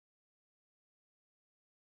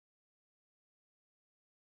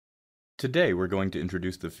Today we're going to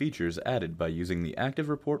introduce the features added by using the Active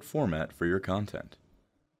Report format for your content.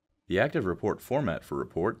 The Active Report format for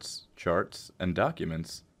reports, charts, and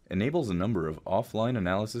documents enables a number of offline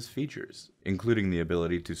analysis features, including the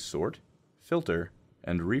ability to sort, filter,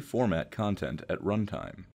 and reformat content at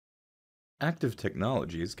runtime. Active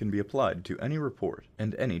technologies can be applied to any report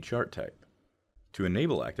and any chart type. To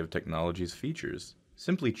enable Active Technologies features,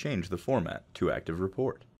 simply change the format to Active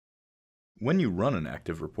Report. When you run an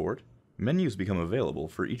Active Report, menus become available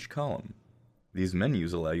for each column. These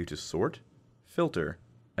menus allow you to sort, filter,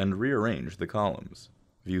 and rearrange the columns,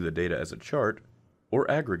 view the data as a chart,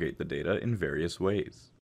 or aggregate the data in various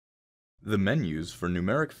ways. The menus for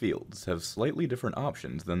numeric fields have slightly different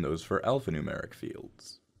options than those for alphanumeric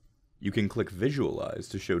fields. You can click Visualize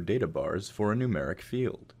to show data bars for a numeric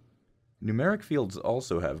field. Numeric fields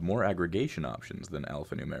also have more aggregation options than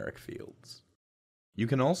alphanumeric fields. You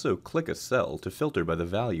can also click a cell to filter by the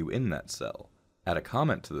value in that cell, add a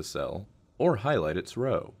comment to the cell, or highlight its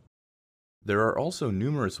row. There are also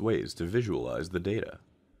numerous ways to visualize the data.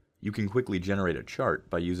 You can quickly generate a chart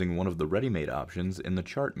by using one of the ready-made options in the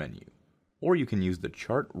Chart menu, or you can use the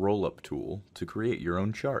Chart Roll-Up tool to create your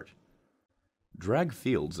own chart. Drag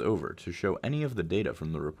fields over to show any of the data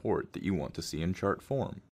from the report that you want to see in chart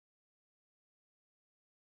form.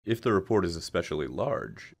 If the report is especially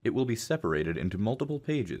large, it will be separated into multiple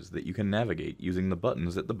pages that you can navigate using the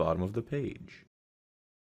buttons at the bottom of the page.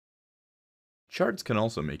 Charts can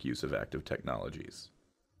also make use of Active Technologies.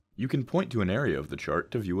 You can point to an area of the chart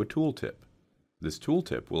to view a tooltip. This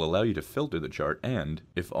tooltip will allow you to filter the chart and,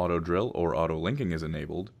 if auto-drill or auto-linking is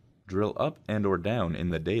enabled, drill up and/or down in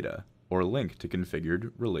the data, or link to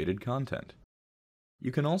configured related content.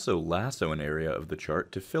 You can also lasso an area of the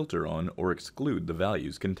chart to filter on or exclude the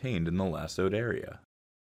values contained in the lassoed area.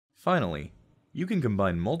 Finally, you can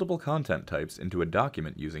combine multiple content types into a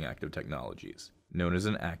document using Active Technologies, known as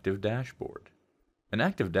an Active Dashboard. An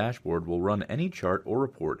Active Dashboard will run any chart or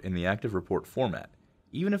report in the Active Report format,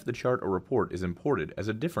 even if the chart or report is imported as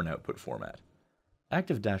a different output format.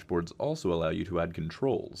 Active Dashboards also allow you to add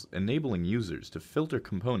controls, enabling users to filter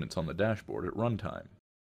components on the dashboard at runtime.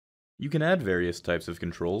 You can add various types of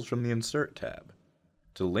controls from the Insert tab.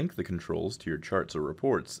 To link the controls to your charts or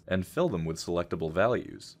reports and fill them with selectable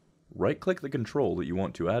values, right-click the control that you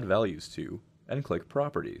want to add values to and click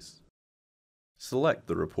Properties. Select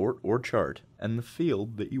the report or chart and the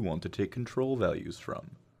field that you want to take control values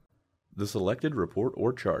from. The selected report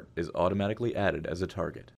or chart is automatically added as a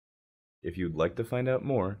target. If you'd like to find out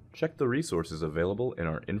more, check the resources available in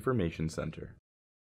our Information Center.